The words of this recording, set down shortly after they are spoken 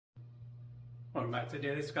Welcome back to the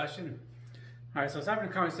daily discussion. All right, so I was having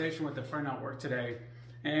a conversation with a friend at work today,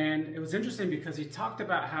 and it was interesting because he talked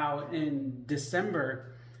about how in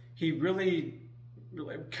December he really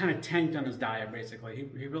kind of tanked on his diet. Basically,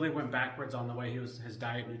 he really went backwards on the way his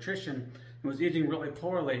diet, nutrition, and was eating really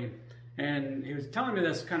poorly. And he was telling me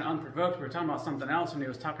this kind of unprovoked. We were talking about something else, and he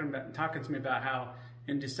was talking to me about how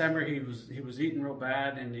in December he was eating real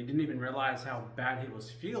bad, and he didn't even realize how bad he was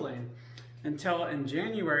feeling until in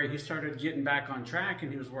January he started getting back on track,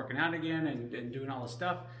 and he was working out again and doing all this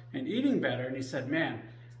stuff and eating better. And he said, man,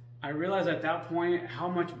 I realized at that point how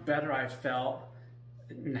much better I felt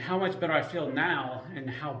and how much better I feel now and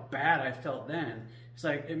how bad I felt then. It's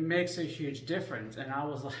like, it makes a huge difference. And I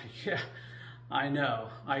was like, yeah, I know,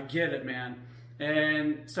 I get it, man.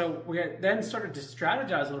 And so we then started to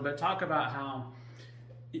strategize a little bit, talk about how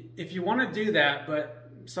if you want to do that, but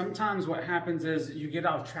sometimes what happens is you get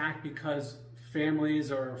off track because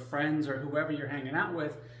families or friends or whoever you're hanging out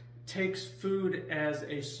with takes food as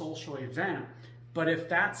a social event. But if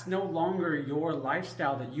that's no longer your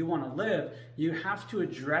lifestyle that you want to live, you have to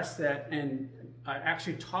address that and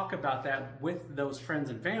actually talk about that with those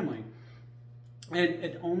friends and family. And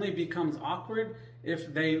it only becomes awkward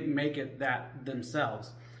if they make it that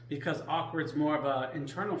themselves, because awkward's more of an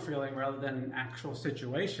internal feeling rather than an actual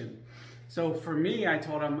situation. So for me, I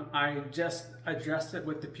told him I just addressed it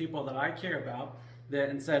with the people that I care about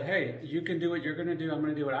and said, hey, you can do what you're going to do. I'm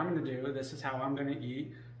going to do what I'm going to do. This is how I'm going to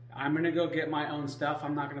eat. I'm going to go get my own stuff.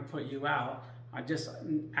 I'm not going to put you out. I just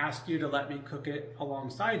ask you to let me cook it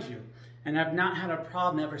alongside you. And I've not had a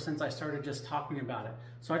problem ever since I started just talking about it.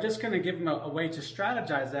 So I'm just going to give him a way to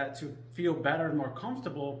strategize that to feel better and more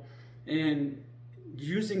comfortable in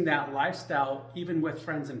using that lifestyle even with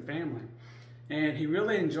friends and family. And he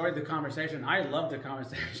really enjoyed the conversation. I loved the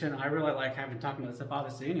conversation. I really like having talking about this stuff,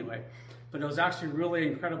 obviously, anyway. But it was actually really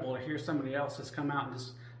incredible to hear somebody else just come out and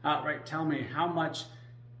just outright tell me how much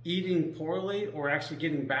eating poorly or actually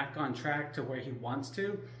getting back on track to where he wants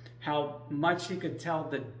to, how much he could tell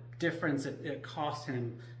the difference it cost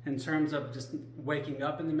him in terms of just waking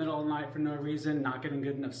up in the middle of the night for no reason, not getting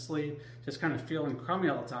good enough sleep, just kind of feeling crummy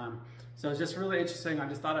all the time. So it's just really interesting. I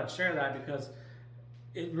just thought I'd share that because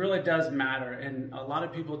it really does matter, and a lot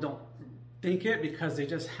of people don't think it because they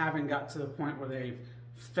just haven't got to the point where they've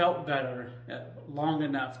felt better long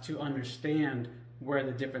enough to understand where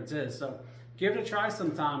the difference is. So give it a try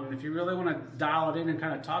sometime, and if you really want to dial it in and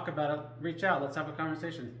kind of talk about it, reach out. Let's have a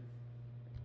conversation.